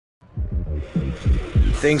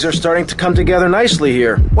Things are starting to come together nicely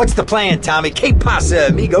here. What's the plan, Tommy? Que pasa,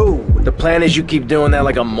 amigo? The plan is you keep doing that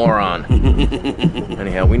like a moron.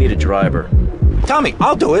 Anyhow, we need a driver. Tommy,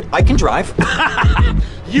 I'll do it. I can drive.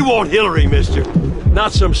 You want Hillary, mister.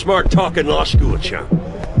 Not some smart-talking law school chump.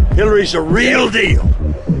 Hillary's a real deal.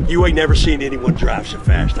 You ain't never seen anyone drive so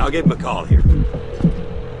fast. I'll give him a call here.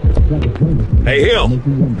 Hey, Hill.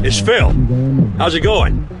 It's Phil. How's it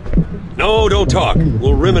going? No, don't talk.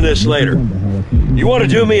 We'll reminisce later. You want to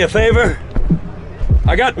do me a favor?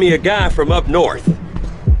 I got me a guy from up north.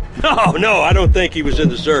 No, I don't think he was in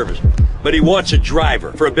the service. But he wants a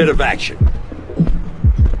driver for a bit of action.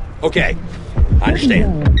 Okay, I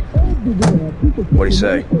understand. What'd he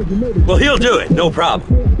say? Well, he'll do it, no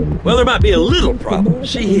problem. Well, there might be a little problem.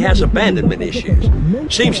 See, he has abandonment issues.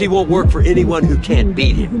 Seems he won't work for anyone who can't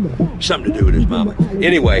beat him. Something to do with his mama.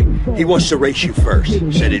 Anyway, he wants to race you first.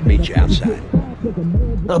 Said he'd meet you outside.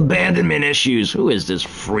 Abandonment issues. Who is this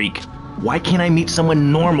freak? Why can't I meet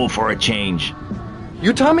someone normal for a change?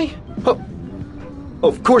 You Tommy? Oh,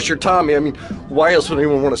 of course you're Tommy. I mean, why else would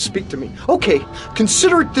anyone want to speak to me? Okay,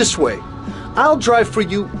 consider it this way. I'll drive for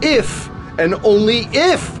you if, and only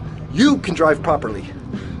if, you can drive properly.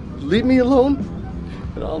 Leave me alone,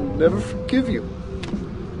 and I'll never forgive you.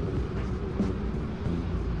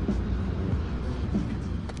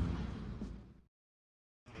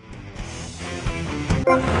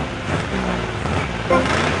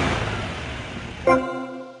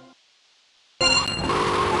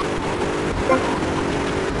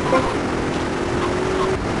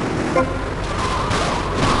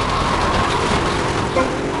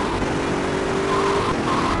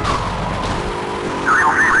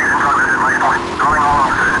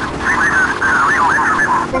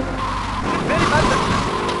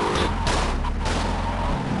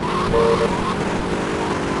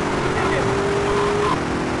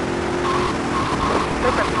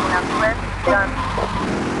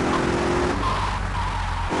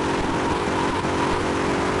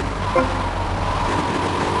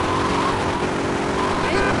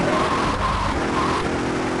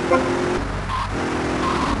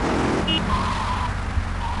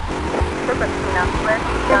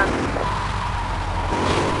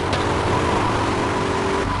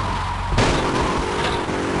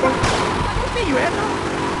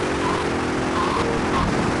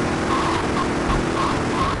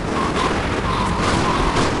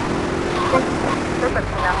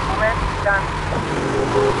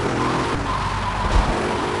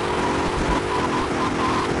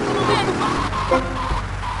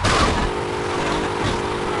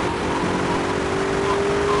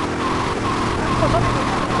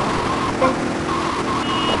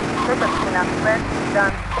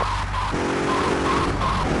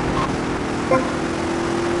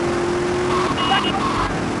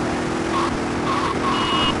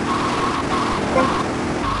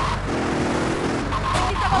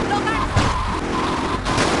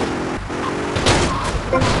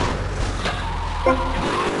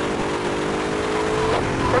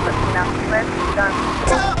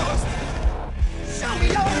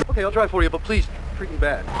 Okay, I'll drive for you, but please treat me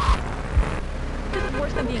bad. This is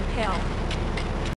worse than being pale.